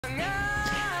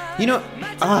You know,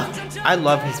 I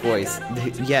love his voice.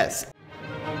 Yes.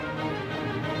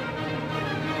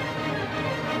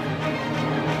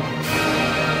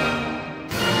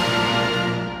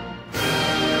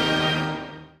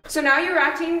 So now you're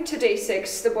reacting to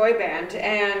Day6, the boy band,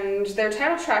 and their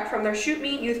title track from their Shoot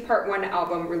Me Youth Part 1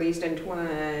 album released in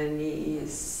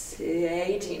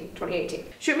 2018.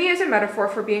 Shoot me is a metaphor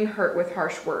for being hurt with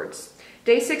harsh words.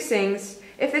 Day6 sings,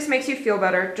 "If this makes you feel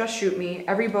better, just shoot me.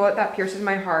 Every bullet that pierces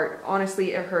my heart,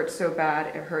 honestly, it hurts so bad,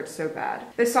 it hurts so bad."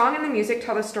 The song and the music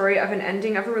tell the story of an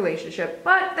ending of a relationship,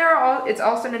 but it's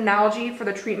also an analogy for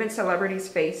the treatment celebrities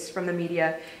face from the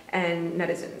media and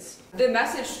netizens. The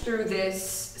message through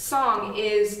this song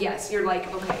is, yes, you're like,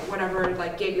 okay, whatever,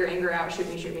 like, get your anger out, shoot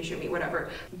me, whatever.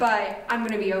 But I'm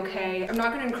gonna be okay. I'm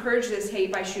not gonna encourage this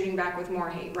hate by shooting back with more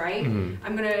hate, right?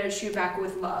 I'm gonna shoot back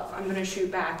with love. I'm gonna shoot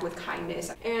back with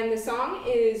kindness. And the song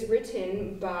is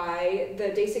written by the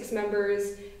Day6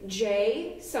 members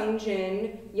Jay,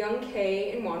 Sungjin, Young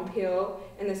K, and Wonpil,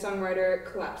 and the songwriter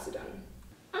Collapsidon.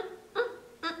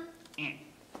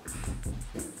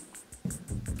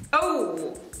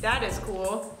 Oh, that is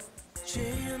cool.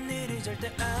 Kind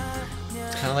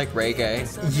of like reggae.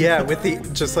 Yeah, with the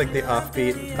just like the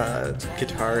offbeat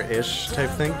guitar-ish type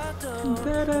thing.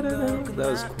 That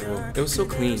was cool. It was so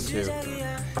clean too.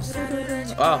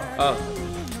 Oh,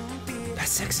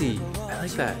 that's sexy. I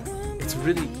like that. It's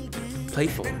really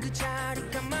playful.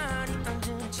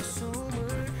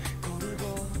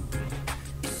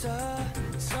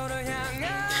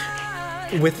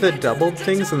 With the doubled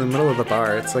things in the middle of the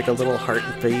bar, it's like a little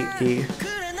heartbeat-y.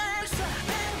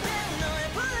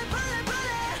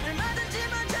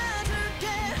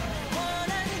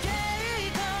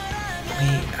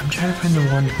 Wait, I'm trying to find the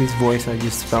one whose voice I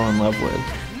just fell in love with.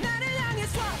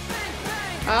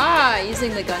 Ah,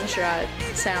 using the gunshot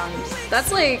sound.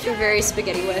 That's like a very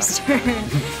spaghetti western.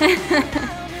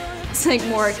 It's like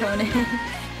Morricone.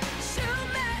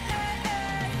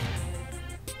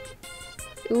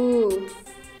 Ooh.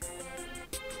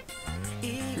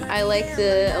 I like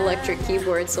the electric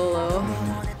keyboard solo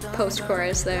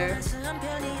post-chorus there.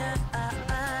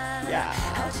 Yeah.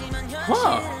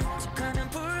 Huh.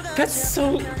 That's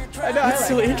so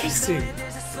interesting.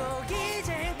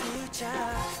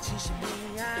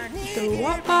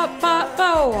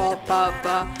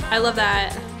 I love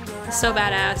that. It's so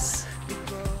badass.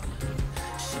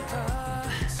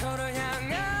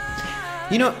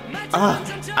 You know,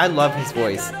 I love his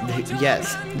voice.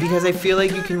 Yes, because I feel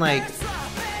like you can like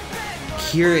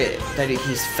hear it that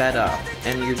he's fed up,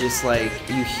 and you're just like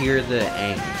you hear the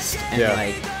angst, and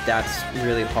like that's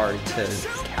really hard to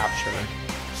capture.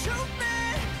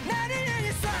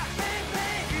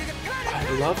 I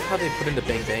love how they put in the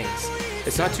bang bangs.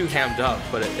 It's not too hammed up,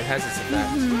 but it has its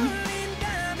effect.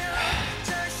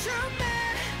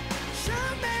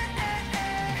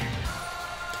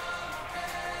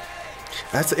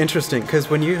 That's interesting, because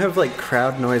when you have like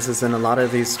crowd noises in a lot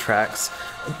of these tracks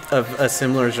of a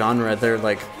similar genre, they're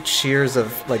like cheers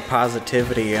of like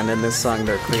positivity, and in this song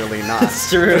they're clearly not. It's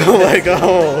true. Like,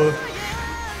 oh,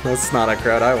 that's not a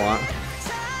crowd I want.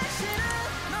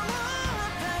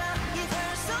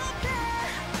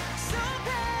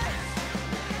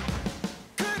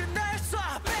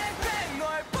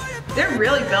 They're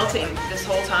really belting this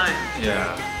whole time.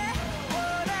 Yeah.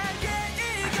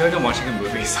 I feel like I'm watching a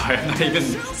movie, so I'm not even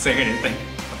saying anything.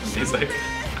 He's like...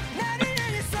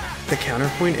 The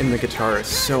counterpoint in the guitar is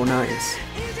so nice.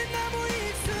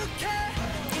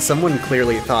 Someone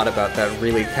clearly thought about that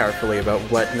really carefully, about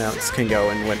what notes can go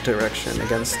in what direction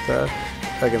against the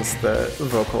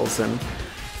vocals and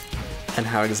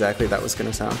how exactly that was going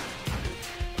to sound.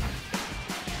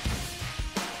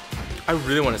 I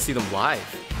really want to see them live.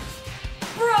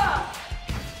 Bruh!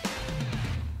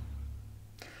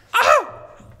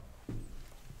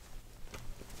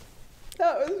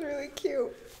 That was really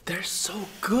cute. They're so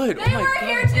good. They oh my were God.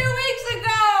 here 2 weeks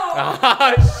ago!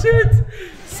 Ah, shit!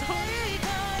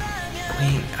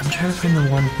 Wait, I'm trying to find the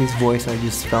one whose voice I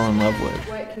just fell in love with.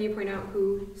 What, can you point out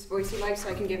whose voice you like so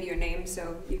I can give you a name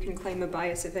so you can claim a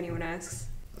bias if anyone asks?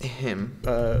 Him.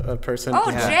 A person. Oh,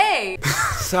 Jay!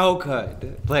 So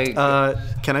good. Like,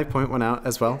 Can I point one out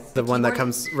as well? Yes. The one that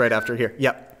comes right after here.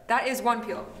 Yep. That is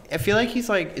Wonpil. I feel like he's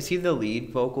like, is he the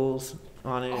lead vocals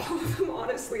on it? All of them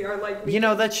honestly are like me. You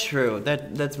know, that's true.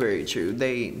 That's very true.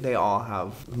 They all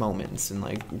have moments and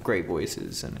like great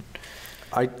voices, and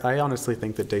I honestly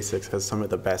think that Day6 has some of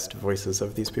the best voices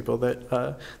of these people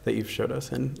that you've showed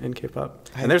us in K-pop.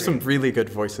 And there's some really good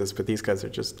voices, but these guys are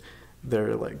just,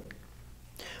 they're like...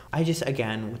 I just,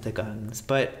 again, with the guns.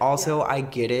 But also, I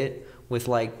get it with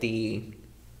like I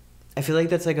feel like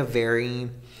that's like a very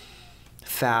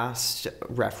fast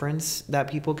reference that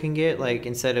people can get. Like,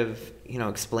 instead of, you know,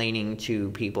 explaining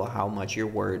to people how much your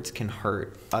words can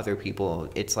hurt other people,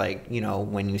 it's like, you know,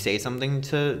 when you say something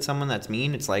to someone that's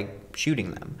mean, it's like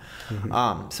shooting them.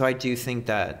 So I do think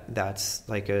that that's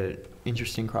like a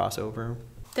interesting crossover.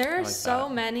 There are like so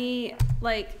that. many,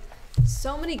 like,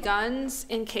 so many guns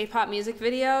in K-pop music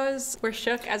videos. We're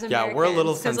shook as Americans. Yeah, we're a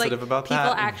little 'cause, sensitive like, about people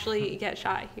that. actually get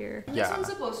shot here. This Yeah. one's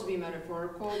supposed to be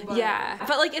metaphorical, but Yeah,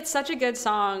 but like it's such a good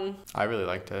song. I really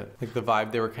liked it. Like the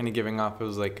vibe they were kind of giving off, it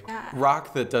was like Yeah.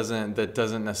 rock that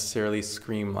doesn't necessarily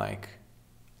scream like,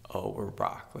 oh, we're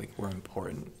rock, like we're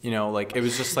important. You know, like it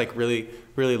was just like really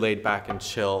laid back and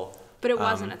chill. But it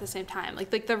wasn't at the same time.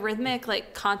 Like the rhythmic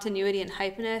like continuity and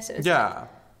hypeness. It was Yeah.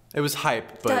 It was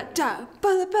hype, but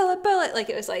bullet. Like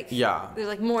it was like yeah. there's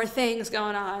like more things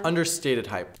going on. Understated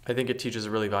hype. I think it teaches a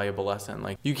really valuable lesson.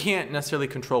 Like you can't necessarily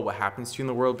control what happens to you in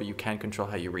the world, but you can control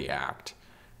how you react.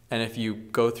 And if you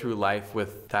go through life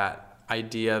with that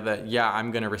idea that, yeah,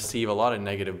 I'm going to receive a lot of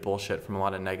negative bullshit from a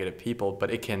lot of negative people, but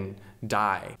it can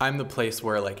die. I'm the place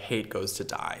where like hate goes to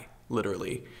die,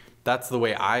 literally. That's the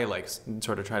way I like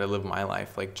sort of try to live my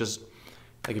life. Like just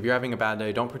like if you're having a bad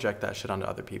day, don't project that shit onto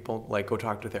other people. Like go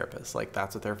talk to a therapist. Like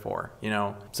that's what they're for, you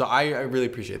know? So I really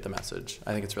appreciate the message.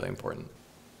 I think it's really important.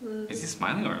 Is he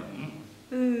smiling or?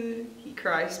 He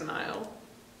cry smile.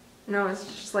 no, it's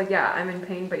just like, yeah, I'm in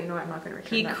pain, but you know what? I'm not gonna return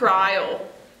He that cry.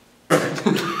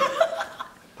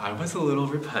 I was a little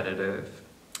repetitive.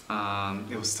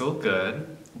 It was still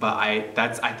good, but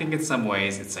I think in some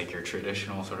ways it's like your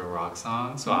traditional sort of rock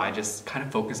song. So I just kind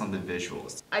of focus on the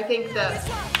visuals. I think that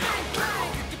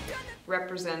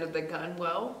represented the gun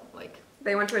well. Like pain.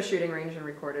 They went to a shooting range and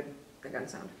recorded the gun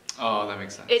sound. Oh, that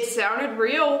makes sense. it sounded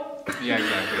real. Yeah,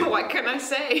 exactly. What can I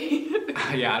say?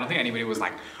 Yeah, I don't think anybody was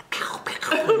like,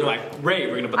 they're like, Ray,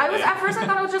 we're gonna put that in. At first I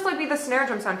thought it would just like be the snare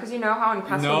drum sound, because you know how in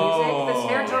pestle music the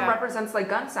snare drum Yeah. represents like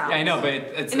gun sounds. Yeah, I know, but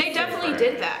it's. And they definitely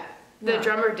did that. The Yeah.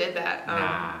 drummer did that.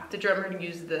 Nah. The drummer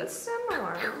used this.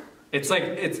 Similar. It's like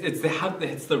it's the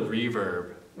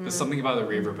reverb. There's something about the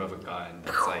reverb of a gun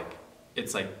that's like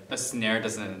it's like a snare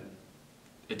doesn't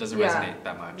resonate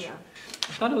that much. Yeah.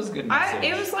 I thought it was a good message.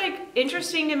 It was like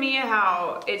interesting to me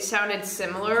how it sounded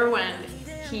similar when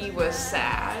he was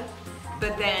sad,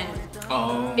 but then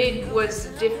Oh. it was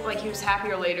like he was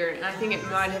happier later, and I think it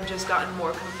might have just gotten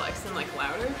more complex and like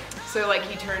louder. So like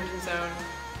he turned his own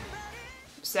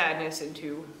sadness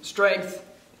into strength,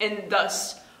 and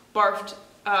thus barfed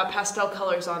pastel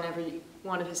colors on every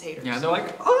one of his haters. Yeah, they're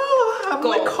like, oh, I'm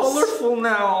like Goals. colorful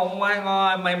now. Oh my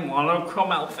god, my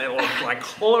monochrome outfit looks like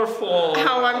colorful.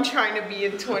 How I'm trying to be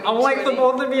in 2020. I'm like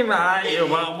supposed to be mad at you,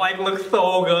 but I'm like look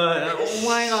so good. Oh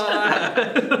my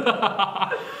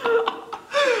god.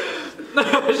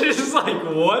 She's just like,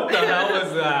 what the hell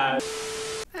was that?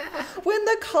 When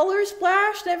the colors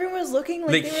flashed, everyone was looking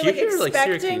like Like, they were like here, like,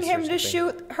 expecting Syracuse him or to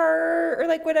something. shoot her or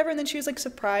like whatever, and then she was like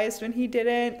surprised when he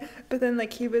didn't. But then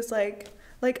like he was like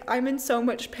I'm in so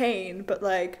much pain, but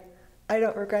like I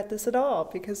don't regret this at all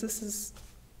because this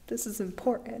is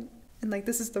important and like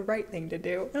this is the right thing to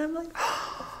do. And I'm like,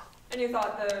 And you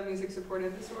thought the music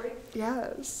supported the story?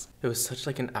 yes. It was such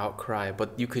like an outcry,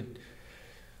 but you could,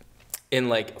 in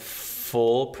like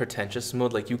full pretentious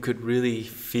mode, like you could really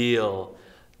feel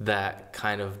that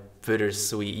kind of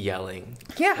bittersweet yelling.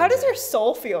 Yeah, how does your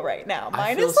soul feel right now?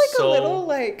 Mine feel is like so a little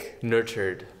like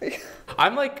nurtured.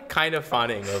 I'm like kind of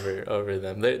fawning over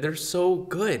them. They're so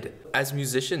good as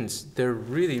musicians. They're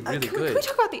really can good. we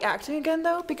talk about the acting again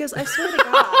though? Because I swear to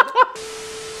God.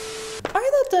 I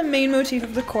thought the main motif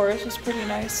of the chorus was pretty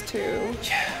nice too.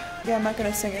 Yeah, I'm not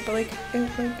gonna sing it, but like,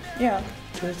 yeah.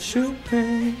 Just shoot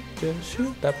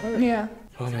that part. Yeah.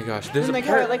 Oh my gosh, there's And a like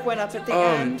how part. it like went up at the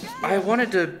end. I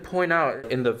wanted to point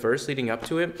out in the verse leading up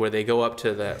to it, where they go up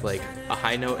to that like a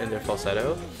high note in their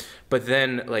falsetto, but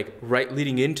then like right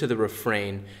leading into the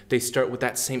refrain, they start with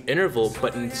that same interval,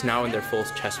 but it's now in their full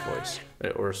chest voice,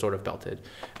 or sort of belted,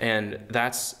 and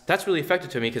that's really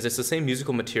effective to me because it's the same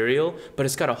musical material, but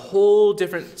it's got a whole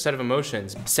different set of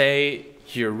emotions. Say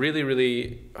you're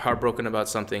really heartbroken about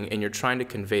something and you're trying to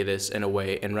convey this in a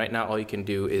way, and right now all you can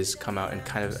do is come out and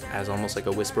kind of as almost like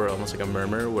a whisper, almost like a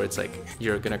murmur, where it's like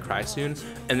you're gonna cry soon,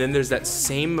 and then there's that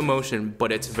same emotion,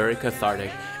 but it's very cathartic,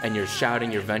 and you're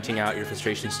shouting, you're venting out your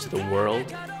frustrations to the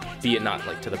world, be it not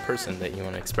like to the person that you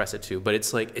want to express it to, but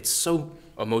it's like it's so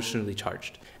emotionally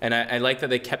charged. And I like that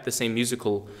they kept the same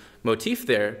musical motif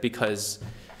there because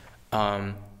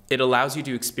it allows you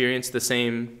to experience the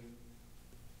same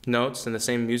notes and the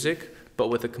same music, but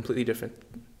with a completely different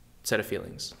set of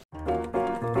feelings.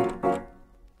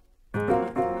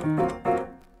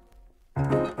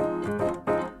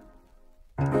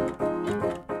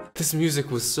 this music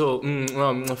was so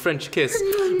French kiss,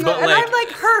 And but like, I'm like,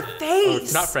 her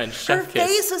face. not French, Her chef kiss.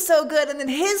 face was so good, and then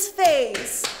his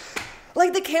face.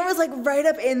 Like the camera's like right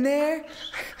up in there.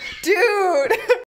 Dude.